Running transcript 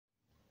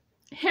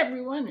Hey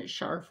everyone, it's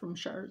Char from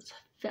Char's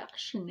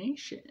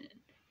Fascination,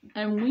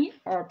 and we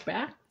are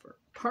back for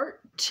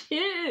part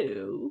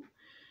 2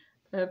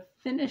 of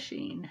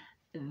finishing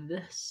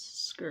this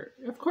skirt.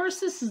 Of course,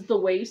 this is the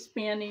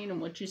waistbanding and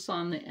what you saw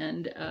on the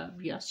end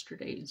of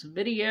yesterday's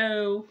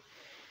video.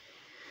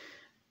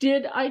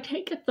 Did I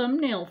take a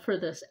thumbnail for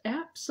this?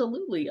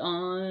 Absolutely,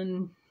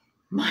 on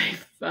my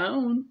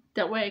phone.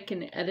 That way I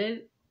can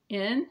edit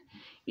in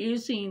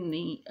using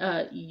the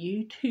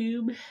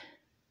YouTube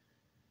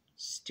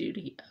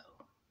Studio.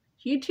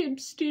 YouTube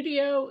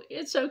Studio,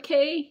 it's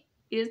okay.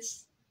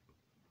 It's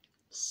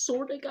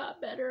sort of got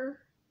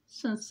better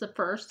since the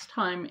first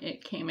time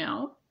it came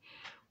out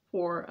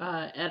for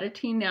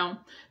editing.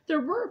 Now, there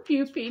were a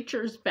few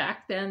features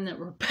back then that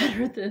were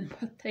better than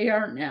what they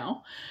are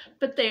now,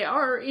 but they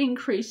are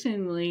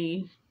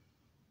increasingly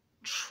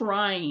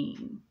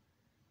trying.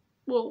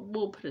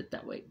 We'll put it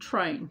that way,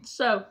 trying.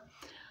 So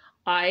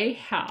I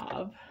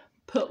have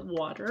put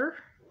water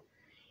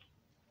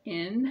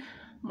in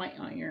my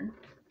iron.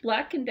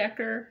 Black &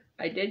 Decker,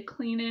 I did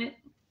clean it.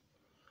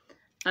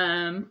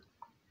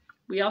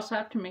 We also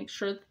have to make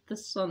sure that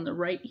this is on the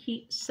right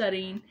heat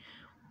setting,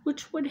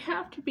 which would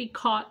have to be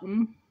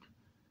cotton.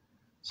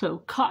 So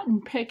cotton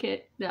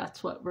picket,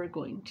 that's what we're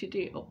going to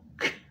do.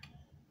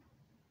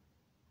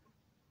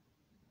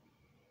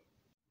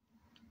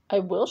 I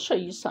will show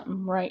you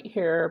something right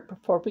here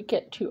before we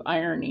get to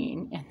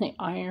ironing, and the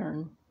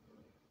iron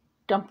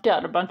dumped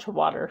out a bunch of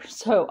water.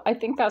 So I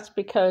think that's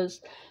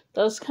because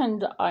those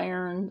kind of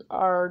irons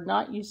are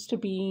not used to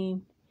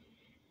being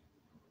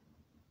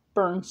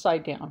burned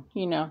side down,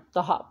 you know,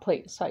 the hot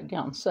plate side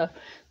down. So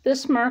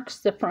this marks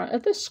the front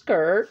of the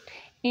skirt,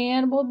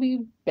 and we'll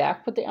be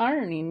back with the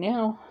ironing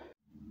now.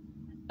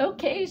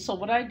 Okay, so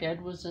what I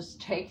did was just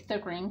take the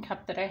green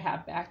cup that I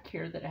had back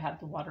here that I had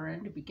the water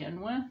in to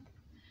begin with,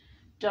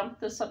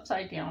 dump this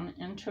upside down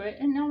into it,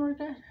 and now we're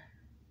good.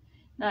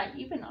 Now I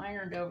even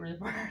ironed over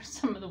where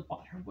some of the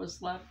water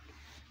was left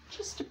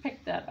just to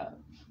pick that up.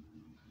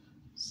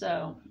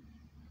 So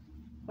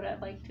what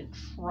I'd like to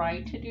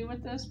try to do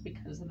with this,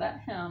 because of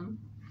that hem,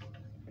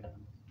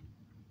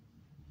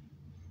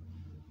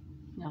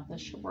 now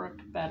this should work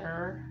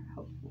better,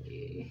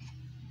 hopefully.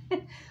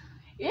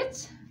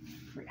 It's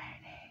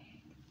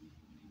Friday.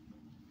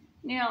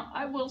 Now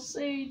I will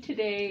say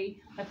today,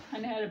 I've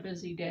kind of had a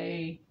busy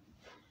day.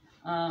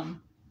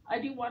 I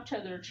do watch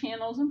other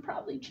channels, and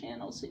probably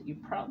channels that you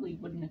probably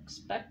wouldn't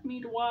expect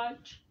me to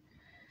watch.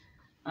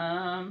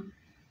 Or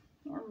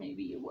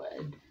maybe you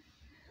would.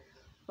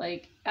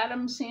 Like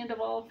Adam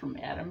Sandoval from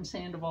Adam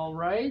Sandoval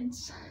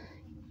Rides,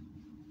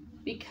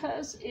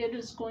 because it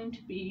is going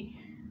to be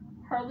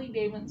Harley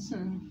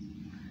Davidson's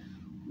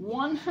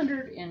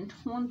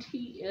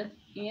 120th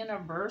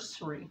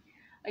anniversary.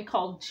 I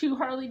called 2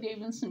 Harley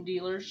Davidson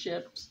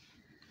dealerships,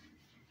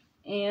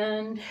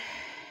 and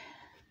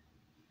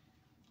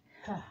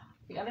I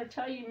gotta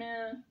tell you,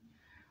 man,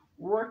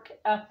 work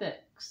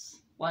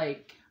ethics.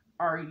 Like,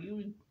 are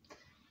you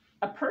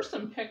a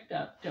person picked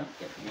up, don't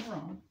get me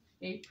wrong,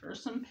 a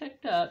person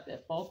picked up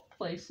at both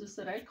places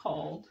that I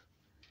called,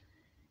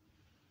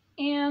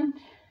 and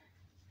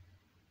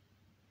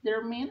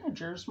their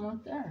managers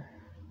weren't there.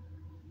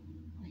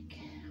 Like,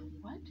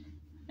 what?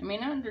 I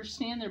mean, I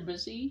understand they're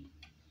busy,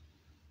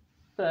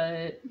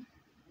 but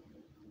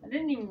I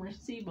didn't even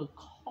receive a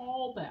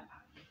call back.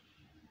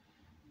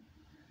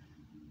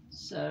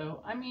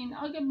 So, I mean,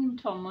 I'll give them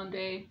until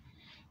Monday.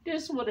 It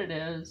is what it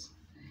is.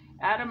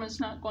 Adam is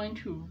not going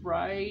to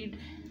ride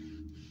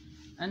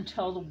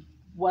until the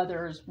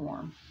weather is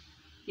warm.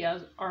 He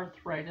has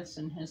arthritis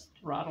in his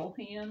throttle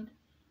hand.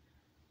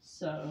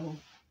 So,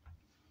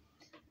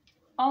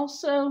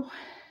 also,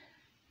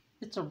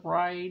 it's a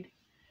ride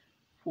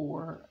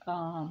for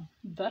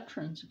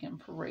veterans again,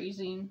 for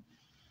raising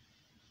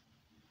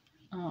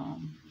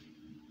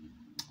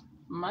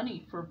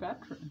money for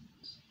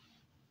veterans,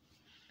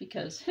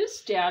 because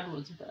his dad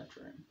was a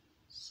veteran.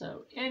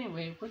 So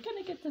anyway, we're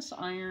gonna get this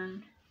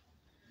ironed.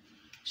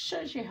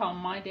 Shows you how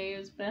my day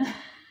has been.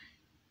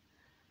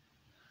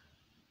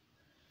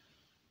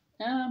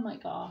 Oh my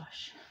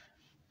gosh.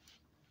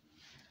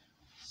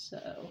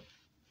 So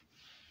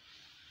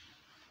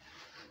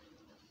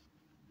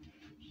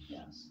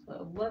yes,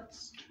 so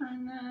let's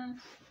turn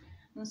this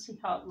and see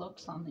how it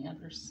looks on the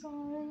other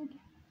side.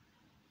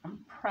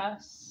 And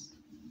press.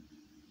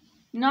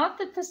 Not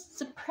that this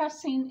is a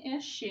pressing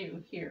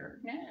issue here,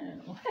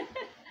 no.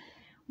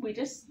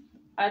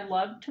 I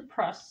love to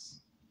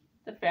press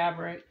the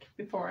fabric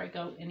before I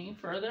go any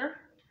further.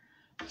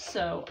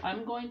 So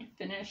I'm going to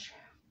finish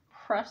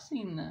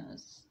pressing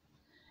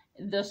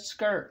the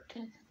skirt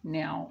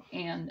now,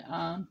 and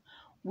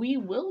we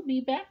will be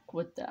back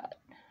with that.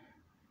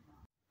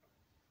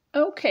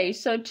 Okay,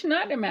 so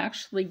tonight I'm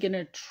actually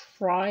gonna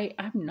try,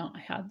 I've not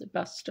had the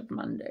best of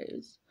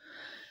Mondays.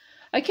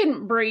 I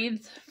couldn't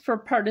breathe for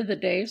part of the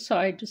day, so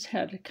I just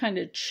had to kind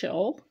of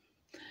chill.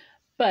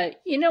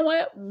 But you know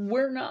what?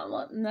 We're not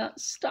letting that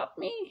stop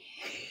me.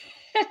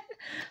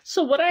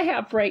 So what I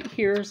have right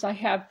here is I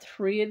have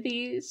 3 of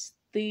these.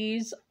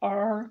 These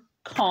are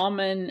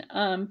common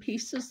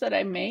pieces that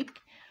I make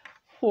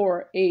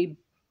for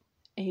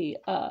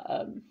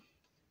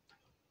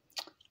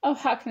oh,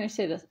 how can I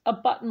say this? A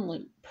button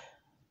loop,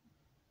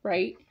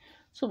 right?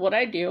 So what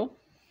I do,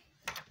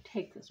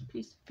 take this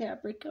piece of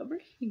fabric over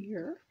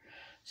here.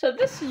 So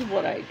this is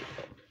what I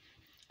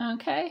do,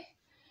 okay,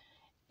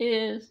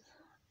 is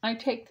I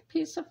take the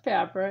piece of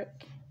fabric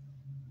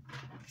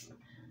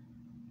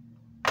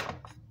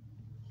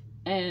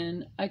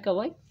and I go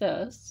like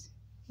this,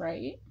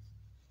 right?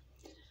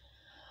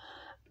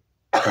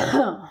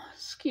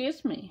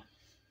 Excuse me.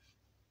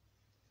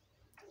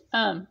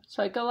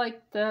 So I go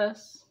like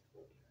this,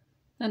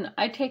 then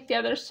I take the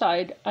other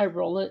side, I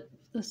roll it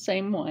the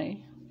same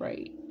way,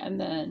 right? And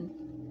then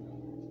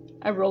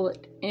I roll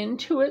it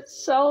into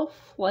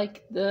itself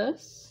like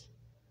this,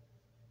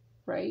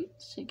 right?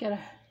 So you gotta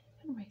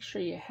make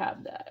sure you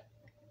have that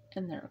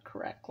in there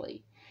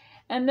correctly.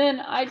 And then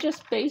I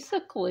just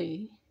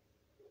basically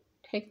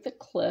take the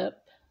clip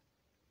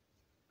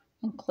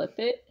and clip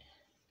it.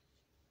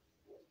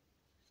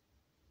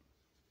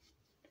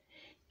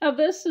 Now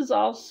this is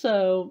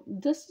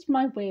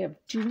my way of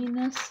doing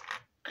this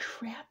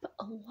crap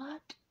a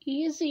lot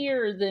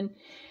easier than,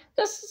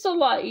 this is a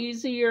lot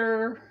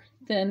easier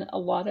than a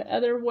lot of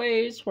other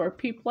ways where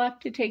people have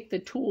to take the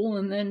tool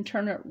and then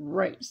turn it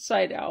right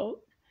side out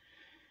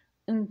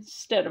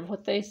instead of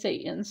what they say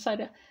inside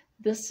out.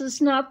 This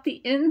is not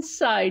the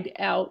inside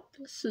out,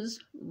 this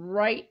is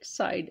right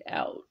side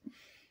out.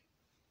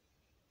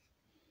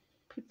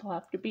 People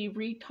have to be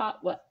retaught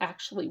what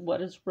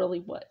is really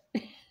what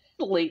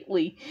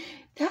lately.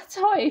 That's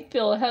how I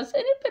feel. Has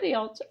anybody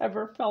else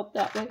ever felt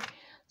that way?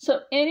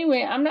 So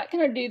anyway, I'm not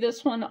going to do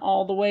this one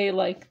all the way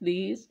like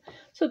these.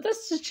 So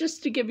this is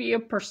just to give you a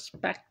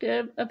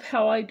perspective of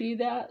how I do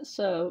that.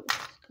 So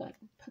go ahead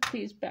and put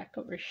these back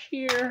over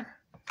here.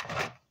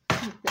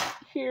 Keep that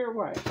here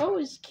where I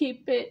always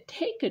keep it.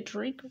 Take a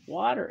drink of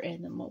water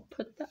and then we'll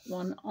put that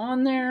one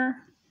on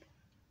there.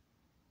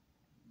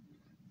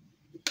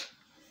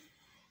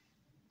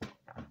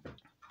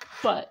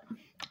 But,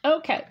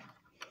 okay.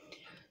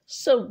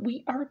 So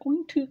we are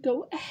going to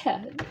go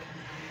ahead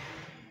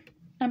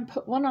and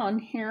put one on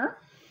here.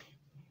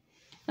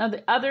 Now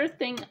the other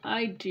thing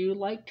I do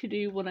like to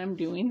do when I'm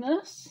doing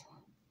this,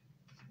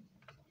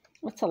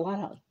 what's a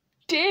lot of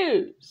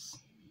do's,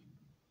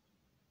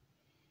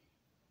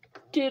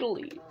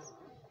 diddlies.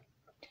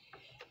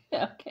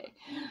 Okay.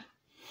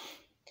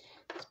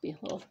 Let's be a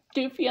little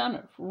doofy on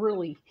it,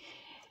 really.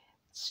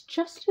 It's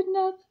just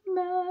another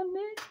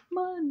Manic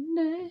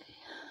Monday.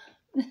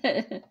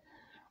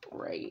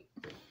 Right.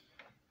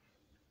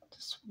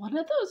 Just one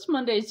of those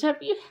Mondays.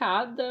 Have you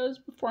had those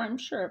before? I'm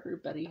sure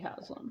everybody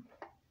has them.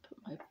 Put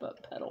my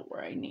foot pedal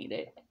where I need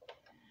it.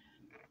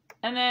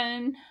 And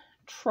then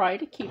try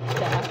to keep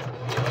that.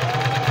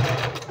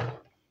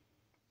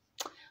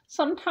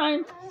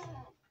 Sometimes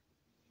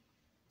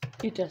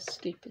it does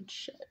stupid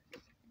shit.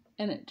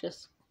 And it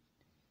just,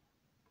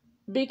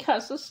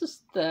 because this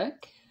is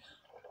thick,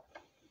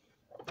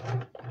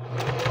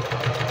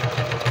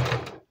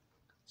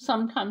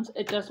 sometimes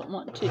it doesn't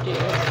want to do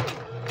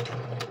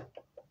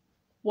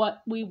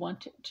what we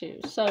want it to.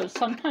 So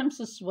sometimes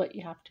this is what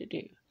you have to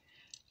do.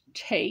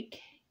 Take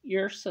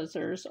your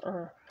scissors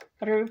or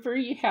whatever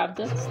you have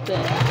that's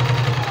thin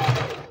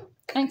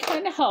and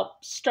kind of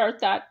help start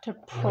that to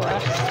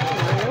press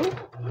through.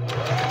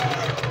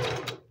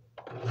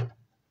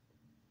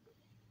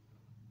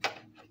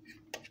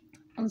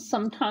 And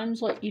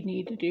sometimes what you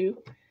need to do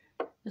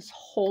is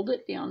hold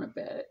it down a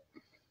bit.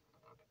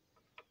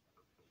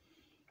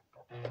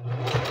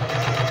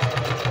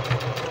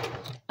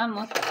 And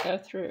let it go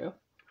through.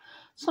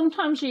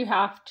 Sometimes you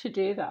have to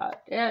do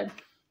that.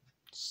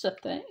 It's a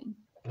thing.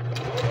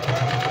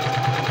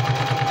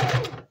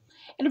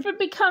 And if it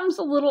becomes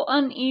a little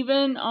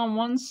uneven on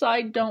one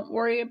side, don't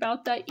worry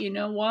about that. You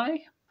know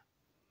why?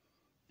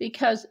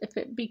 Because if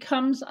it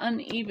becomes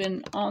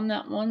uneven on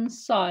that one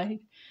side,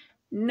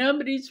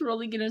 nobody's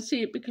really going to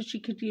see it because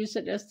you could use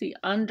it as the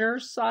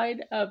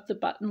underside of the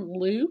button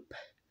loop.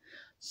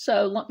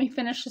 So let me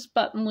finish this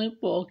button loop.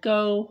 We'll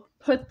go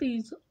put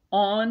these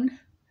on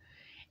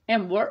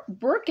and we're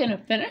going to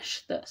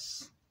finish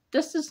this.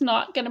 This is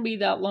not going to be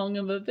that long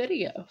of a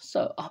video,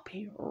 so I'll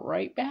be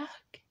right back.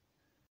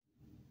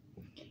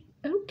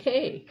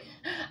 Okay,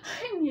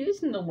 I'm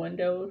using the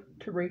window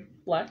to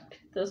reflect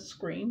the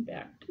screen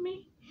back to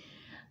me.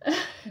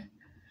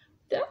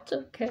 That's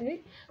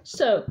okay.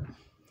 So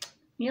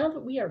now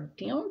that we are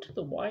down to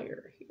the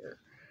wire here,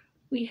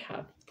 we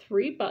have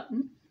 3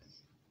 buttons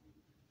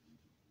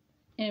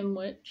in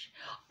which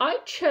I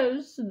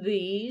chose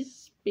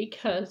these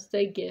because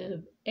they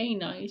give a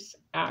nice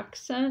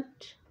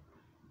accent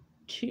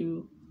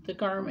to the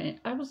garment.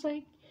 I was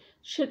like,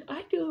 should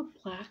I do a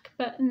black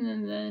button?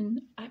 And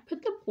then I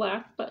put the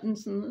black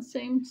buttons in the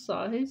same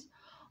size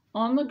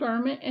on the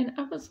garment and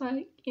I was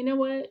like, you know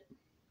what?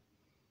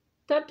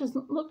 That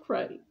doesn't look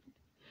right.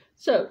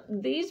 So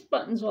these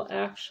buttons will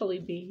actually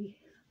be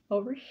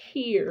over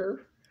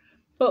here,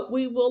 but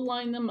we will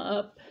line them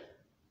up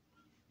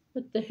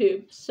with the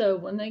hoops. So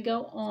when they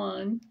go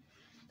on,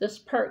 this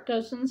part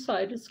goes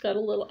inside. It's got a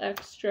little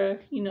extra,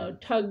 you know,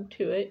 tug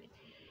to it,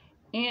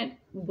 and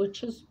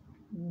which is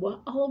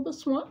what all of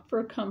us want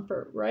for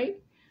comfort, right?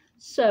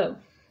 So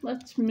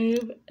let's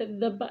move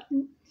the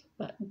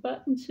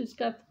buttons. Who's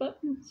got the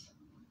buttons?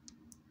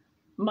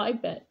 My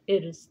bet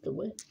it is the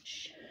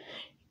witch.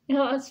 You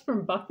know, that's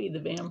from Buffy the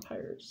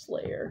Vampire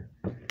Slayer.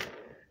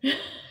 I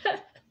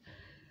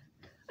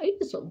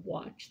used to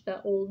watch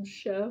that old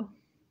show.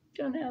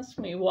 Don't ask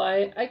me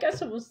why. I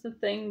guess it was the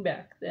thing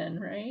back then,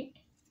 right?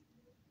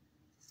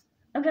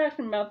 I'm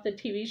talking about the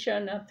TV show,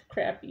 not the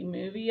crappy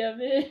movie of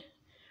it,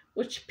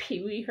 which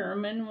Pee Wee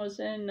Herman was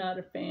in. Not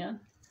a fan.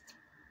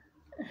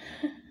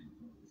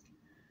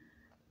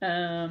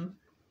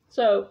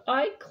 So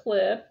I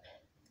clip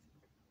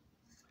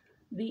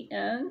the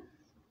end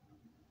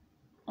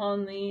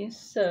on these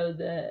so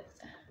that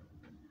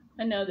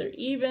I know they're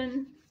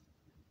even.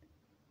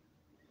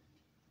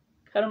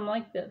 Cut them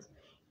like this.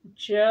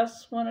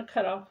 Just want to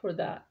cut off where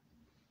that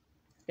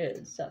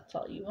is. That's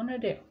all you want to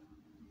do.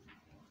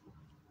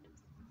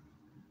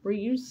 Where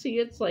you see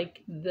it's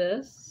like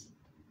this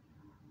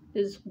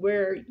is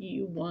where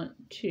you want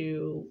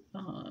to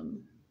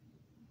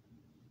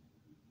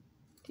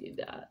do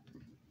that.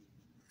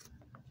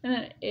 And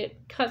then it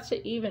cuts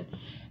it even.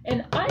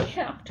 And I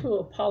have to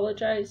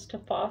apologize to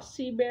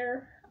Fossy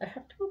Bear. I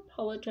have to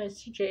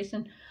apologize to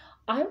Jason.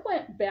 I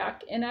went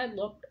back and I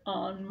looked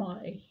on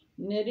my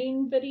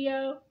knitting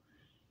video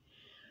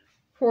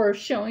for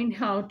showing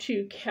how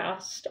to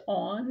cast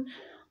on.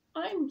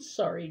 I'm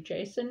sorry,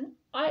 Jason.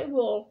 I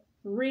will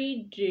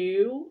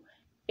redo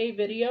a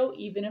video,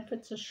 even if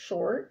it's a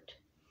short,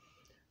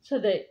 so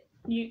that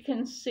you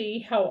can see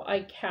how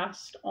I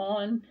cast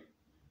on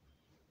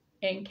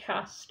and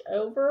cast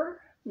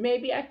over.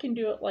 Maybe I can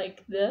do it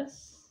like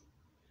this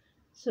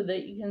so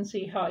that you can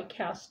see how I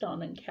cast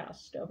on and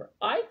cast over.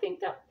 I think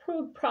that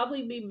would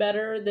probably be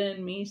better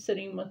than me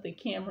sitting with the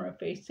camera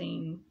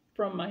facing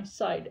from my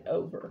side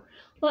over.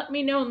 Let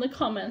me know in the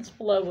comments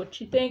below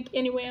what you think.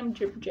 Anyway, I'm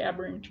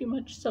jabbering too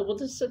much, so we'll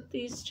just set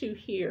these two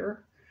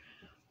here.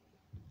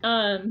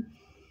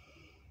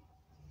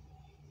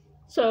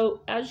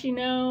 So as you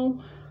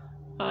know,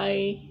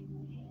 I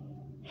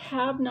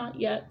have not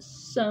yet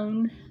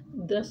sewn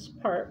this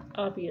part,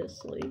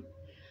 obviously.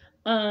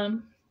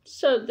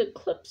 So the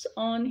clips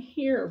on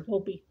here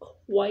will be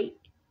quite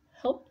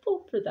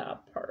helpful for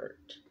that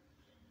part.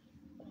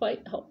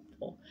 Quite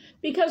helpful.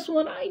 Because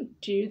when I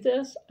do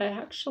this, I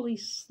actually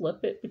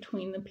slip it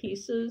between the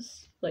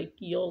pieces, like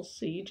you'll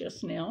see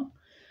just now.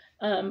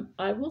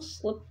 I will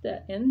slip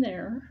that in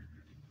there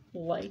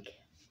like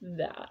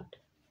that,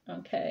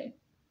 okay?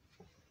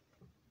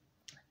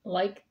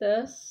 Like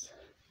this.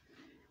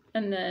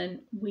 And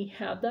then we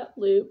have that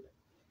loop.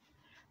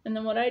 And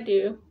then what I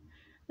do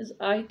is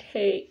I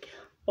take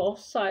both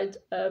sides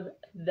of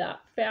that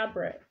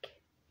fabric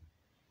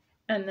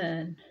and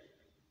then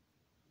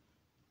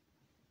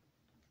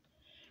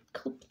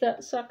clip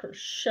that sucker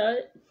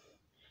shut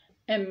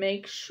and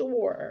make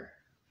sure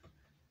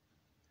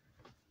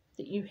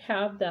that you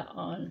have that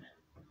on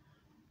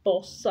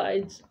both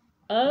sides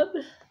of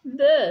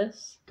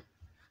this.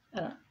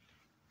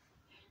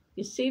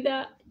 You see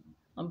that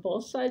on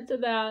both sides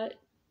of that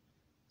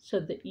so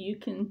that you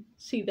can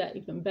see that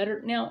even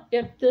better. Now,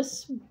 if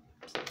this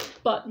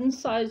button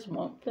size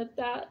won't fit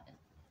that,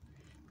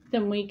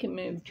 then we can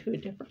move to a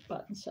different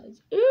button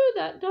size. Ooh,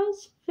 that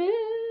does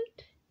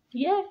fit.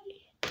 Yay.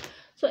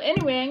 So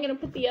anyway, I'm going to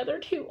put the other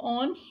two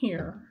on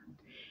here,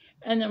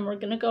 and then we're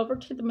going to go over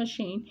to the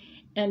machine,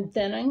 and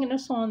then I'm going to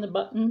sew on the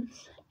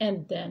buttons,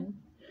 and then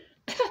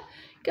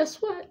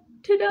guess what?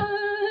 Ta-da!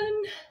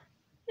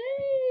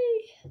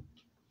 Hey!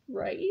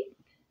 Right?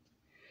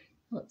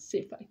 Let's see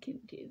if I can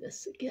do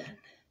this again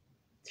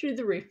through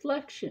the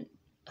reflection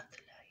of the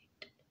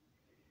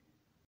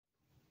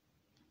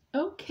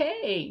light.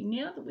 Okay,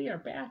 now that we are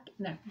back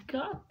and I've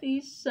got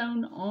these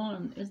sewn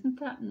on, isn't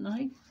that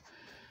nice?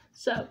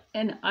 So,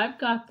 and I've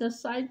got this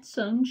side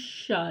sewn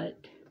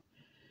shut.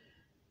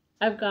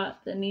 I've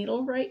got the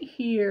needle right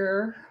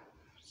here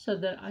so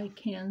that I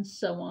can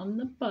sew on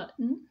the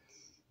buttons.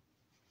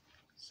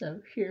 So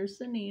here's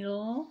the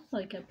needle,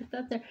 like I put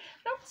that there.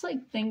 And I was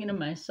like thinking to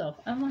myself,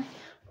 I'm like,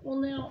 well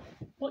now,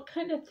 what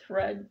kind of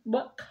thread,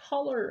 what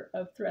color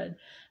of thread?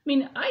 I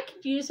mean, I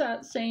could use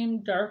that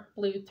same dark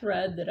blue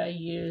thread that I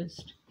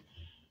used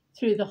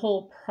through the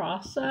whole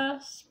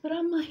process, but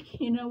I'm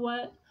like, you know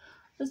what?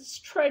 Let's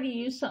try to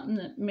use something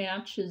that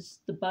matches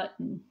the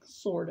button,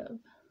 sort of.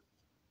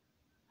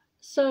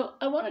 So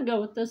I want to go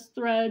with this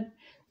thread.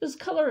 This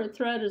color of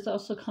thread is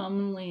also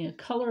commonly a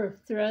color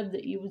of thread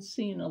that you would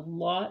see in a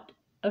lot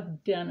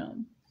of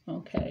denim,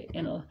 okay,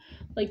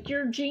 like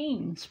your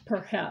jeans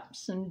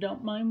perhaps, and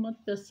don't mind what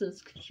this is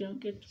because you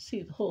don't get to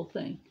see the whole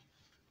thing.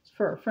 It's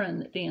for a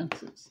friend that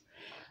dances.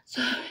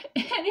 So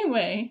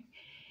anyway,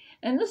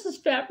 and this is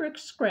fabric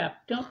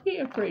scrap. Don't be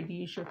afraid to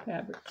use your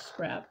fabric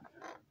scrap.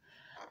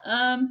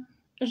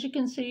 As you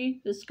can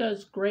see, this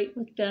goes great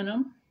with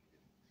denim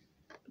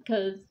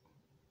because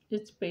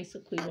it's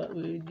basically what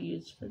we would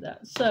use for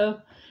that. So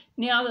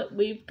now that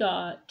we've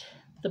got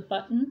the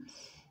buttons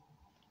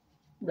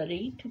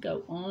ready to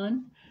go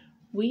on,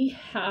 we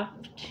have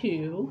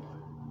to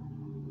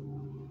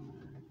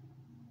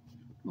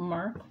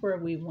mark where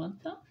we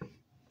want them,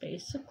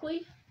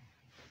 basically.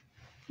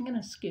 I'm going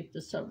to scoot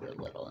this over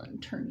a little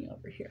and turn you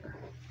over here.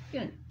 I'm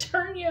going to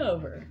turn you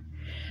over.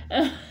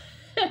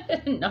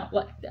 Not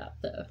like that,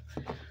 though.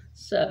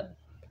 So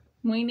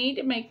we need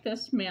to make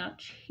this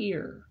match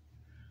here.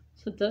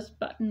 So this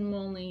button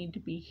will need to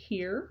be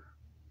here.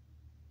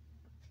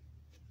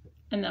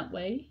 And that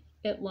way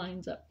it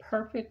lines up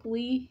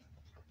perfectly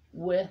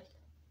with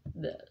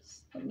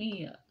this. Let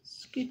me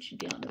scoot you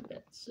down a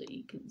bit so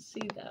you can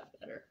see that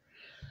better.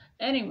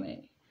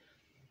 Anyway,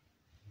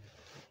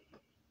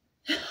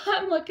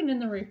 I'm looking in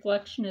the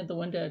reflection of the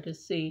window to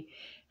see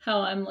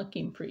how I'm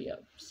looking for you.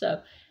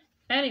 So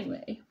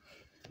anyway,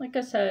 like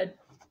I said,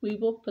 we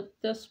will put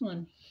this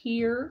one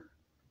here.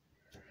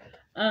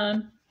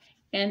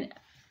 And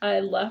I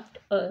left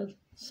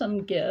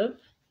some give.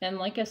 And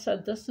like I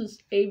said, this is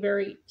a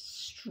very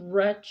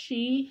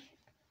stretchy.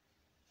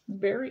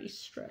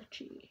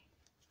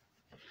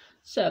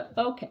 So,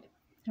 okay.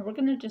 Now we're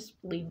going to just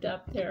leave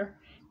that there.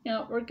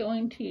 Now we're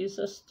going to use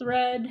this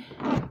thread.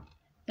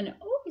 And I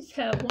always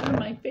have one of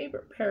my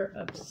favorite pair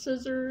of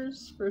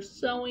scissors for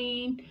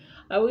sewing.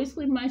 I always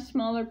leave my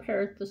smaller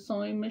pair at the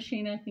sewing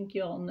machine. I think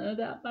you all know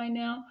that by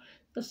now.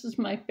 This is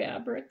my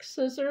fabric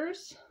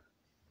scissors.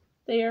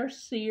 They are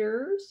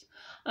Sears.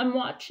 I'm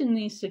watching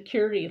the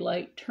security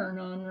light turn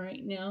on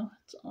right now.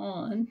 It's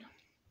on.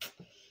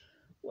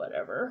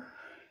 Whatever.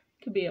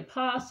 Could be a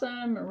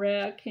possum, a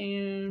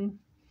raccoon.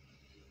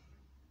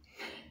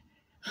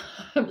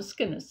 I was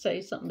going to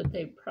say something, but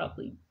they'd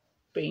probably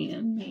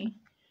ban me.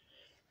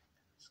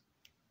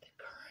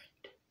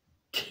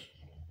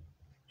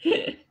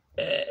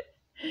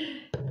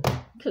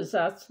 Because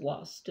that's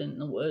lost in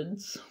the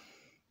woods.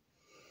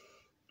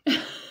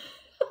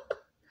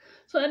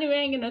 So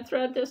anyway, I'm going to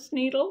thread this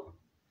needle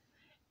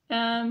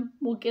and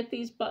we'll get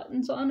these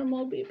buttons on and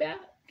we'll be back.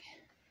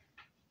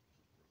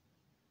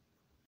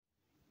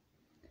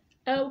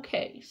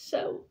 Okay,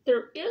 so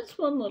there is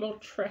one little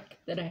trick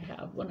that I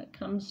have when it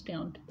comes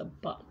down to the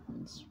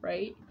buttons,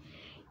 right?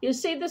 You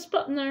see this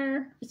button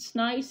there? It's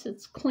nice,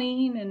 it's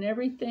clean and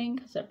everything,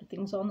 because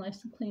everything's all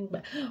nice and clean,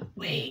 but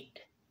wait,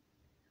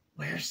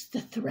 where's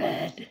the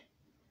thread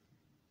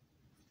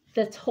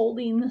that's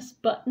holding this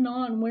button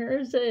on? Where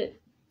is it?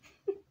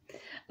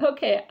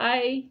 Okay,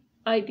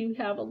 I do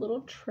have a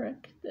little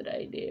trick that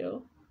I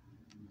do.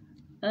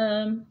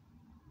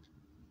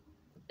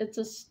 It's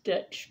a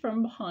stitch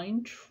from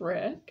behind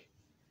trick.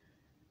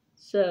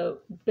 So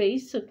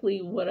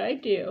basically what I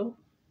do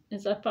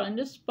is I find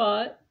a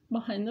spot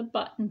behind the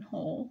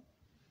buttonhole,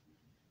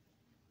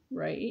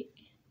 right?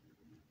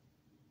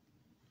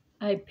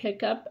 I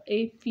pick up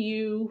a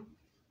few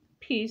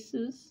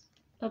pieces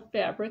of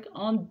fabric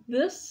on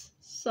this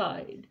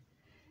side.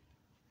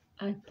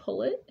 I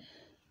pull it.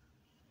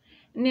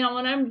 Now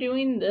when I'm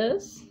doing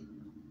this,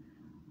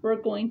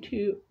 we're going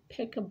to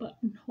pick a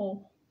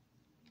buttonhole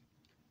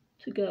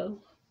to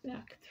go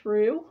back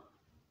through.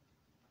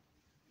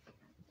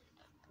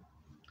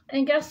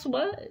 And guess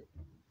what?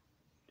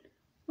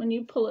 When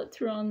you pull it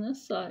through on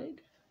this side,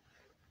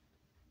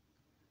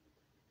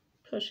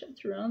 push it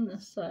through on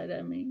this side,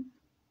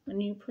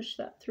 when you push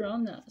that through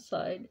on that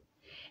side.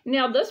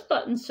 Now this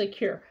button's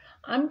secure.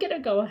 I'm gonna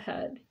go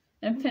ahead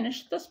and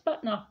finish this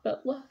button off,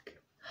 but look,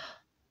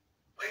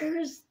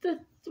 where's the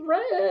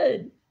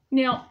thread?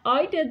 Now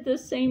I did the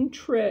same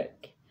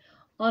trick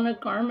on a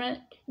garment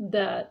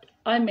that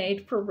I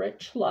made for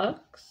Rich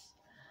Lux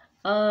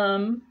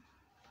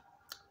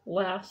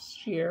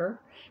last year.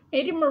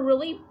 Made him a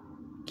really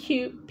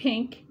cute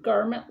pink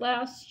garment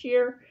last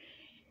year.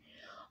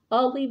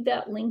 I'll leave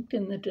that linked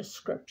in the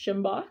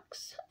description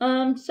box.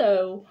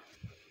 So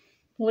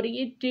what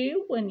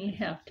do when you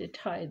have to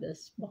tie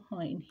this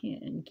behind here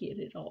and get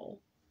it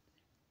all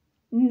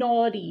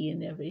naughty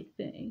and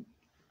everything?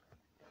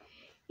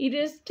 You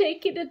just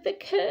take it at the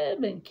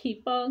curb and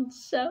keep on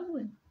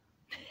sewing.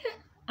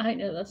 I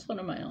know that's one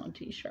of my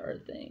Auntie Char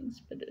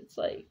things, but it's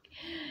like,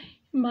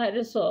 might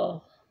as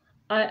well.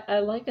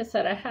 Like I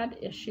said, I had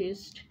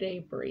issues today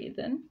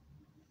breathing.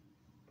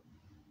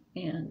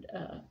 And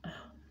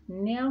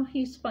now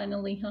he's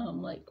finally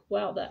home. Like,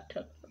 wow, that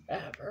took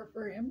forever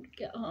for him to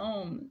get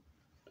home.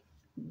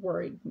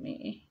 Worried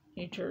me.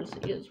 New Jersey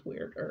is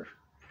weirder.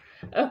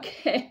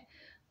 Okay,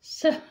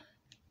 so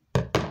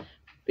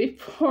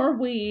before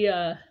we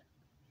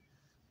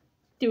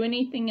do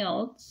anything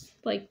else,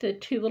 like the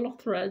two little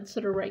threads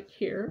that are right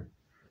here,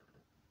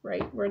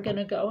 right, we're going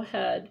to go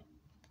ahead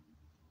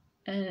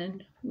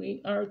and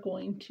we are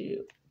going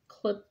to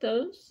clip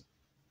those.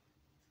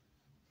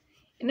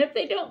 And if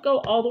they don't go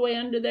all the way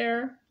under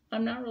there,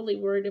 I'm not really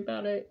worried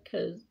about it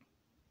because,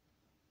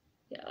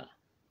 yeah,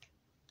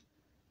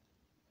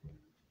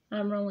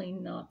 I'm really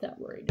not that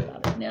worried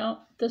about it.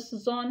 Now, this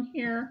is on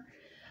here.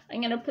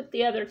 I'm going to put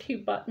the other two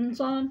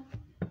buttons on.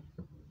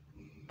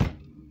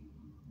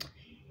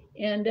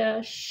 and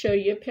show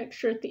you a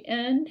picture at the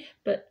end.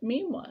 But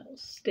meanwhile,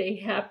 stay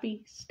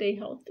happy, stay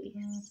healthy,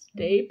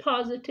 stay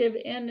positive,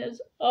 and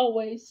as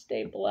always,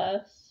 stay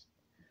blessed.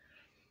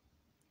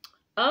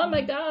 Oh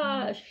my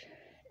gosh.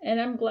 And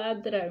I'm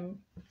glad that I'm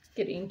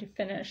getting to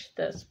finish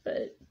this,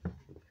 but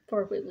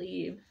before we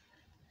leave,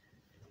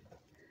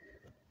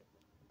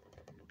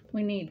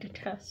 we need to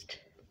test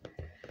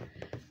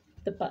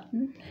the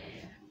button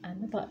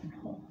and the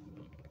buttonhole.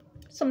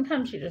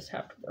 Sometimes you just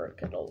have to work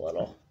it a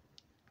little.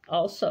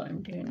 Also,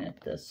 I'm doing it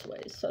this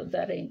way, so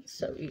that ain't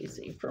so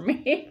easy for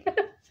me.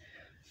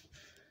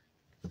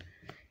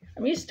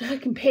 I'm used to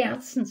hooking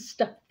pants and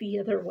stuff the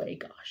other way.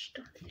 Gosh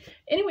darn it.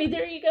 Anyway,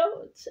 there you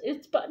go.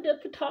 It's buttoned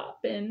at the top,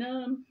 and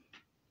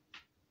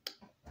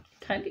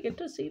kind of get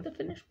to see the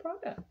finished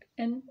product.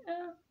 And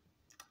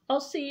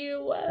I'll see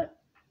you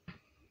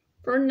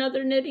for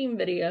another knitting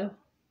video,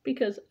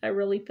 because I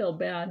really feel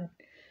bad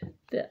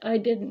that I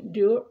didn't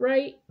do it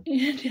right,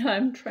 and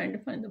I'm trying to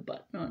find the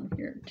button on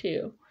here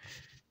too.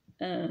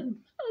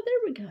 Oh,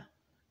 there we go.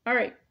 All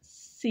right,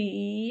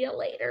 see you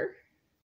later.